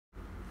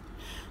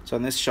So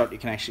in this shot you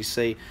can actually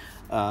see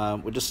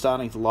we're just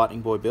starting the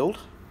Lightning Boy build.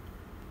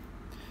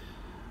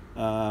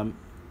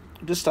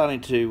 Just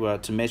starting to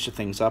measure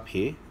things up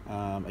here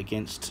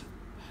against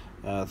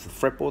the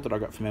fretboard that I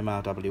got from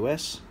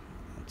MRWS.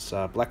 It's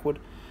Blackwood,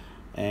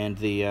 and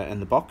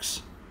the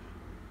box.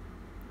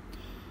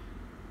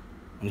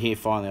 And here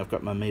finally I've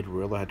got my meter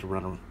rule. I had to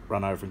run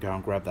over and go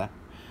and grab that.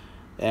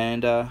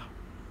 And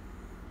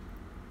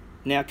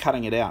now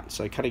cutting it out.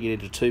 So cutting it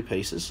into two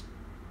pieces.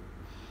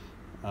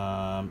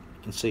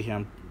 You can see how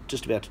I'm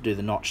just about to do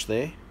the notch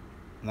there,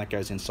 and that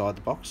goes inside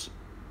the box.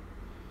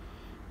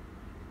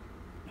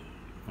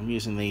 I'm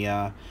using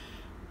the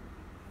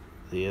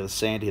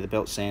sand here, the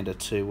belt sander,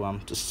 to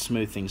just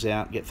smooth things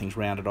out, get things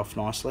rounded off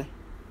nicely,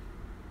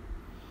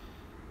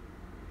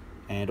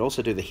 and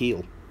also do the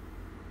heel.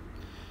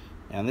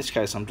 Now in this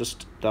case I'm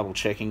just double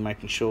checking,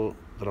 making sure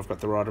that I've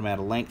got the right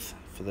amount of length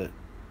for the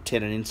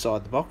tenon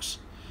inside the box.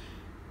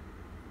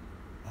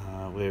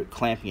 We're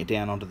clamping it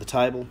down onto the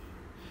table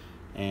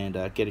and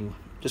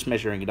just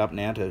measuring it up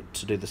now to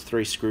do the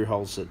 3 screw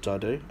holes that I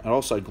do. I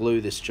also glue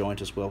this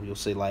joint as well, you'll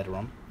see later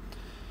on.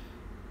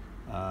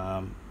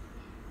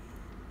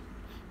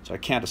 So I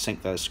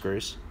countersink those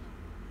screws.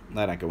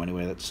 They don't go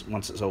anywhere.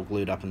 Once it's all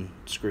glued up and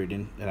screwed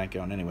in, they don't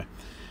go on anywhere.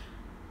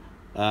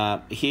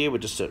 Here we're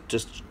just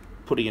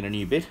putting in a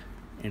new bit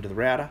into the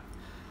router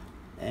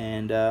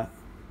and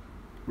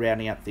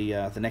rounding up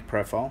the neck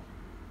profile.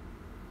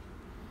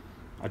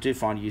 I do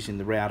find using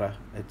the router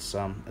it's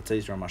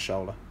easier on my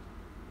shoulder.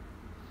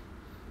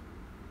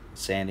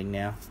 Sanding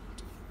now,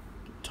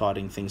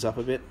 tidying things up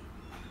a bit,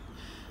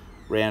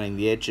 rounding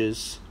the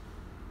edges,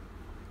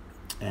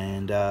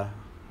 and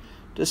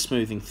just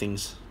smoothing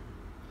things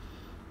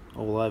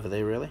all over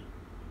there, really.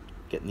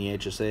 Getting the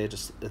edges there,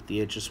 just at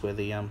the edges where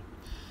the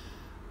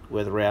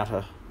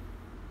router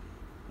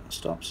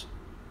stops.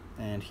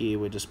 And here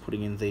we're just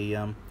putting in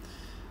the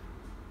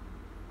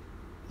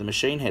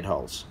machine head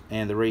holes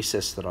and the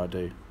recess that I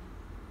do.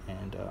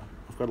 And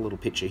I've got a little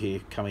picture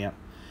here coming up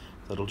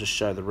that'll just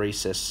show the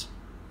recess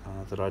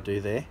that I do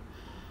there.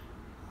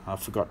 I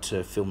forgot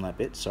to film that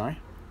bit, sorry.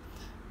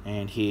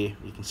 And here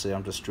you can see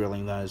I'm just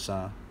drilling those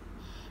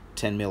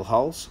 10mm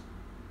holes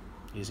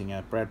using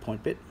a brad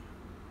point bit,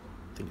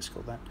 I think it's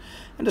called that,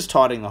 and just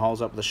tidying the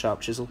holes up with a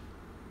sharp chisel.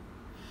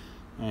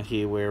 And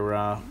here we're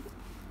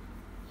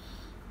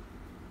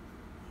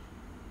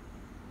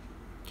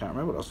can't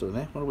remember what I was doing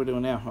there. What are we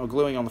doing now? Oh,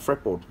 gluing on the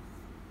fretboard.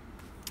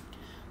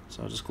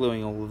 So just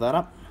gluing all of that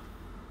up,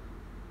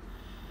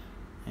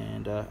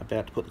 and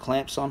about to put the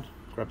clamps on.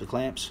 Grab the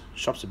clamps.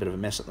 Shop's a bit of a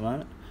mess at the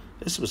moment.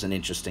 This was an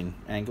interesting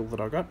angle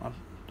that I got. I'm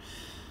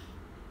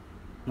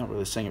not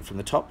really seeing it from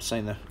the top,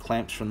 seeing the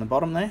clamps from the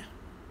bottom there.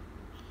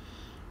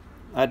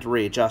 I had to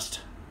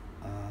readjust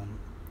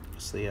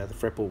because the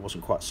fretboard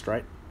wasn't quite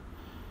straight.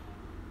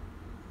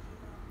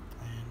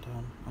 And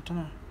I don't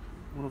know,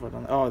 what have I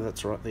done? Oh,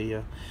 that's right.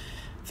 The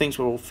things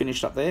were all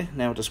finished up there.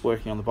 Now we're just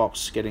working on the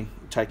box, taking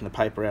the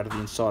paper out of the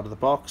inside of the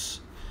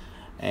box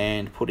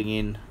and putting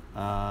in,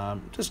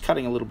 just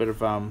cutting a little bit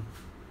of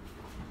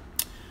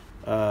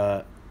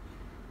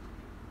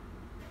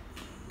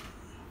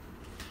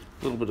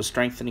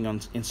strengthening on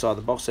inside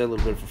the box there, a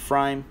little bit of a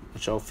frame,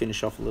 which I'll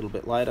finish off a little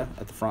bit later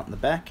at the front and the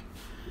back,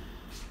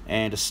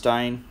 and a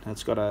stain.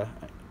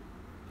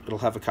 It'll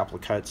have a couple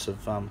of coats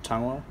of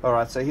tung oil. All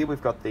right, so here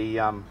we've got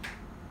the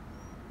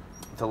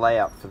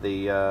layout for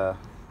the I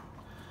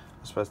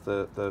suppose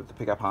the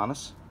pickup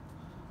harness.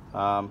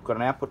 Got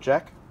an output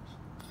jack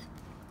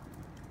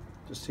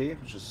just here,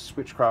 which is a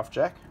Switchcraft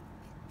jack.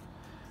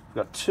 We've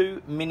got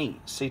 2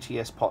 mini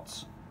CTS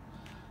pots.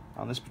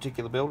 On this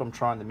particular build I'm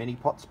trying the mini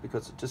pots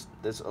because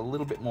there's a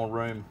little bit more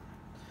room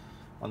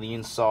on the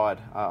inside.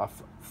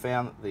 I've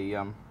found that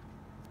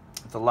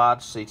the large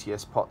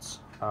CTS pots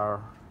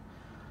are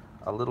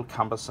a little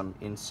cumbersome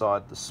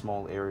inside the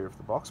small area of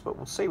the box, but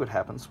we'll see what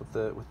happens with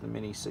the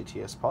mini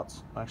CTS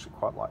pots. I actually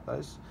quite like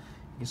those.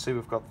 You can see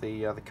we've got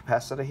the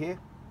capacitor here.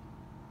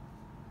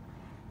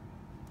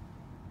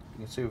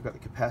 You can see we've got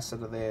the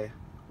capacitor there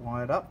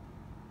wired up.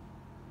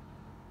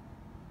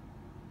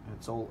 And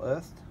it's all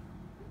earthed.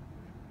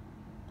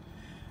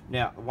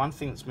 Now, one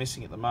thing that's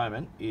missing at the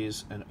moment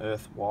is an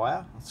earth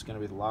wire. That's going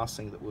to be the last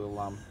thing that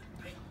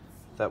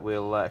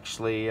we'll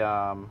actually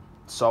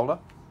solder,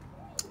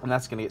 and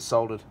that's going to get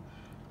soldered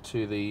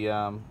to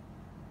the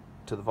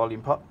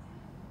volume pot,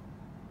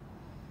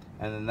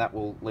 and then that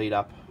will lead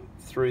up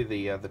through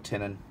the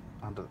tenon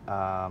under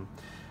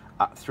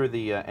through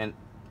the and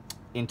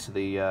into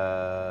the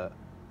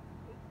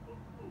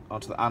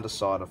onto the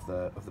underside of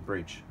the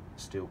bridge,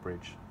 steel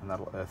bridge, and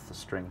that'll earth the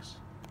strings.